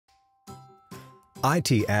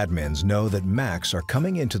IT admins know that Macs are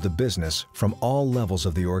coming into the business from all levels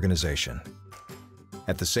of the organization.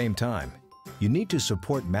 At the same time, you need to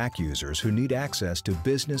support Mac users who need access to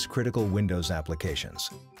business-critical Windows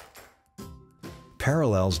applications.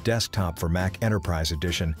 Parallels Desktop for Mac Enterprise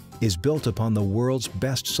Edition is built upon the world's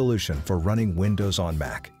best solution for running Windows on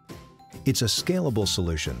Mac. It's a scalable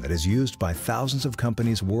solution that is used by thousands of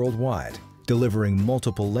companies worldwide, delivering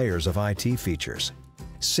multiple layers of IT features,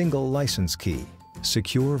 single license key,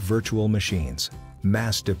 secure virtual machines,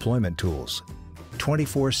 mass deployment tools,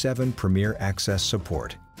 24/7 Premier Access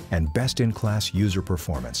support, and best-in-class user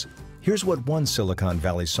performance. Here's what one Silicon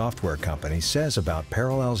Valley software company says about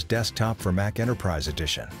Parallels Desktop for Mac Enterprise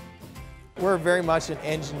Edition. We're very much an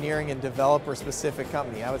engineering and developer-specific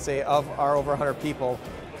company. I would say of our over 100 people,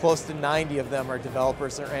 close to 90 of them are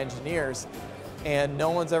developers or engineers. And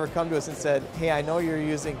no one's ever come to us and said, hey, I know you're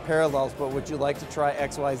using Parallels, but would you like to try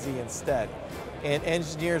XYZ instead? And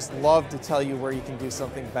engineers love to tell you where you can do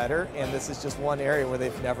something better, and this is just one area where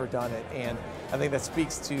they've never done it. And I think that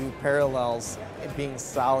speaks to Parallels being a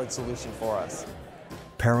solid solution for us.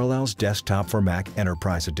 Parallels Desktop for Mac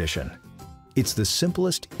Enterprise Edition. It's the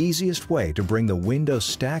simplest, easiest way to bring the Windows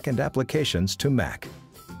stack and applications to Mac.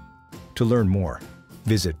 To learn more,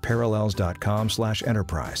 visit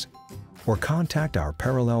parallels.com/enterprise or contact our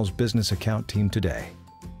Parallels business account team today.